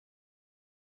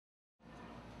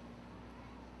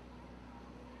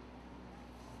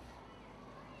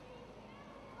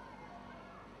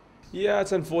Yeah,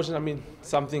 it's unfortunate. I mean,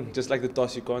 something just like the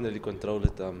toss, you can't really control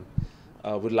it.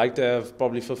 Would like to have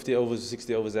probably 50 overs,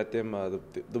 60 overs at them.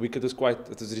 The wicket was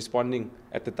it was responding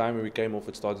at the time when we came off.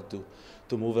 It started to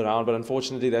move around, but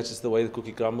unfortunately, that's just the way the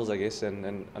cookie crumbles, I guess.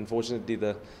 And unfortunately,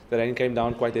 the rain came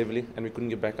down quite heavily, and we couldn't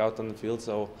get back out on the field.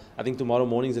 So I think tomorrow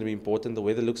morning is going to be important. The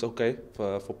weather looks okay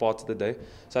for parts of the day.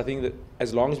 So I think that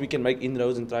as long as we can make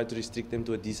inroads and try to restrict them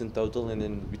to a decent total, and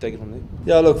then we take it from there.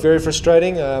 Yeah, look, very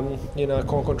frustrating. You know, I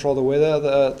can't control the weather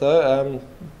though.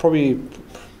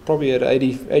 Probably at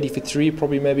 80 for 3,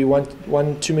 probably maybe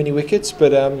one too many wickets,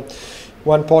 but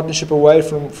one partnership away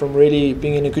from really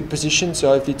being in a good position. So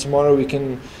hopefully tomorrow we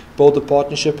can build the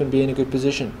partnership and be in a good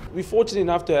position. We're fortunate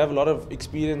enough to have a lot of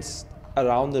experience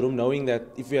around the room, knowing that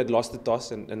if we had lost the toss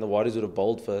and the Warriors would have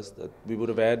bowled first, that we would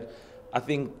have had, I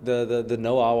think, the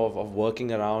know-how of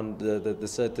working around the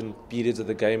certain periods of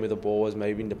the game where the ball was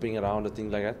maybe nipping around or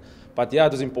things like that. But yeah,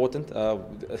 it was important.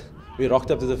 We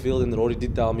rocked up to the field and Rory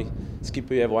did tell me,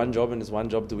 Skipper, you have one job and it's one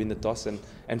job to win the toss.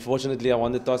 And fortunately I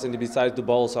won the toss and he decided to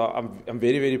bowl. So I'm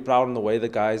very, very proud on the way the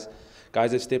guys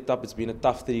have stepped up. It's been a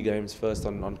tough 3 games first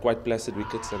on quite placid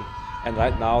wickets, and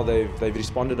right now they've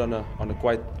responded on a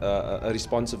quite a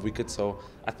responsive wicket. So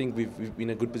I think we've been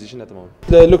in a good position at the moment.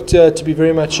 They look to be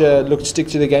very much look to stick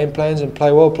to the game plans and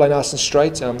play well, play nice and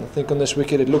straight. I think on this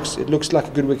wicket it looks like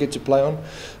a good wicket to play on.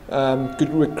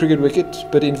 Good cricket wicket,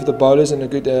 but in for the bowlers and a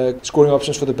good scoring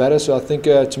options for the batters. So I think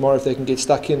tomorrow if they can get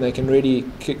stuck in, they can really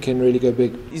go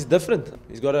big. He's different.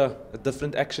 He's got a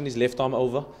different action. His left arm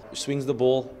over, swings the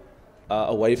ball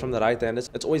away from the right-handers.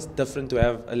 It's always different to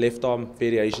have a left-arm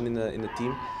variation in the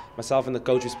team. Myself and the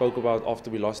coach we spoke about after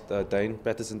we lost Dane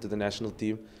Patterson to the national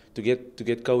team. To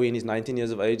get Cohen, he's 19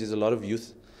 years of age. There's a lot of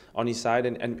youth on his side,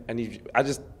 and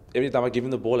every time I give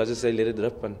him the ball, I just say let it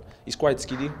rip. And he's quite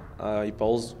skiddy. He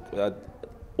bowls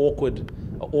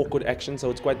awkward action, so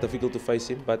it's quite difficult to face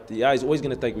him. But yeah, he's always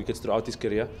going to take wickets throughout his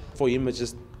career. For him, it's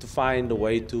just to find a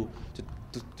way to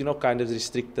kind of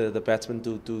restrict the batsman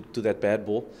to that bad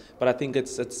ball. But I think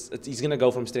he's going to go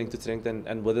from strength to strength,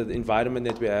 and with the environment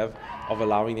that we have of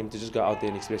allowing him to just go out there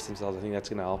and express themselves, I think that's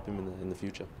going to help him in the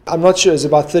future. I'm not sure, it's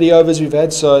about 30 overs we've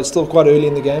had, so it's still quite early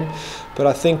in the game. But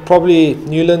I think probably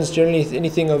Newlands, generally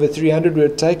anything over 300 we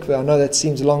would take. But I know that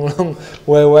seems a long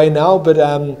way away now, but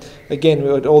again,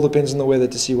 it all depends on the weather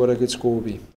to see what a good score will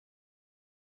be.